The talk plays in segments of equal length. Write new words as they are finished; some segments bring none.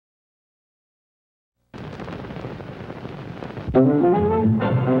American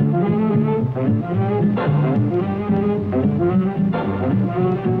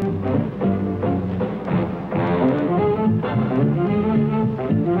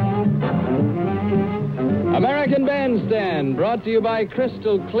Bandstand, brought to you by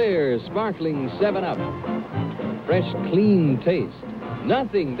Crystal Clear, sparkling 7-Up. Fresh, clean taste.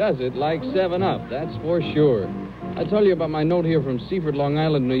 Nothing does it like 7-Up, that's for sure. I tell you about my note here from Seaford, Long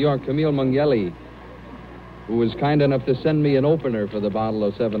Island, New York, Camille Mungeli, who was kind enough to send me an opener for the bottle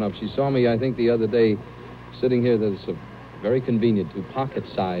of 7-Up. She saw me, I think, the other day, sitting here. That's very convenient, to pocket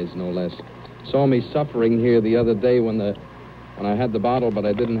size, no less. Saw me suffering here the other day when I had the bottle, but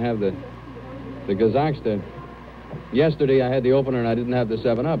I didn't have the Gazaksta. Yesterday I had the opener and I didn't have the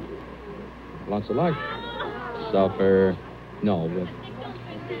 7-Up. Lots of luck. Suffer. No, but...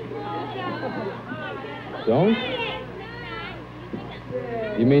 Don't?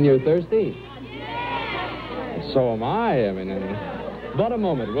 You mean you're thirsty? So am I. I mean, but a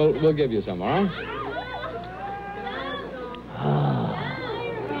moment. We'll give you some, all right?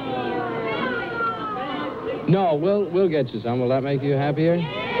 No, we'll get you some. Will that make you happier? All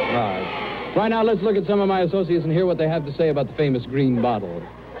right. Right now, let's look at some of my associates and hear what they have to say about the famous green bottle.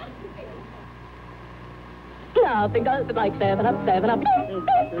 Nothing goes like 7-Up, 7-Up.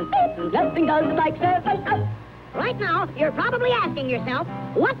 Nothing goes like 7-Up. Right now, you're probably asking yourself,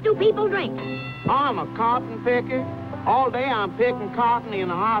 what do people drink? I'm a cotton picker. All day I'm picking cotton in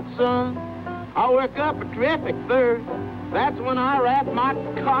the hot sun. I work up a terrific thirst. That's when I wrap my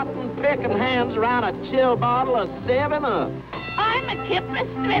cotton-picking hands around a chill bottle of 7-Up. I'm a kipper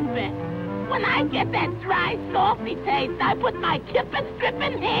stripper. When I get that dry, salty taste, I put my kipper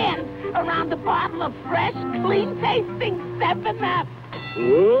stripping hands around a bottle of fresh, clean-tasting 7-Up.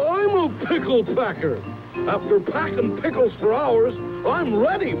 Well, I'm a pickle packer. After packing pickles for hours, I'm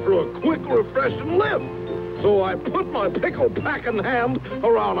ready for a quick, refreshing lift. So I put my pickle-packing hand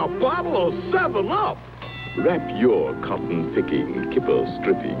around a bottle of 7-Up. Wrap your cotton-picking,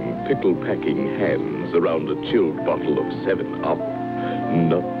 kipper-stripping, pickle-packing hands around a chilled bottle of 7-Up.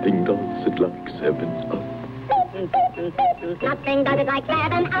 Nothing does it like 7-Up. Nothing does it like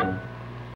 7-Up.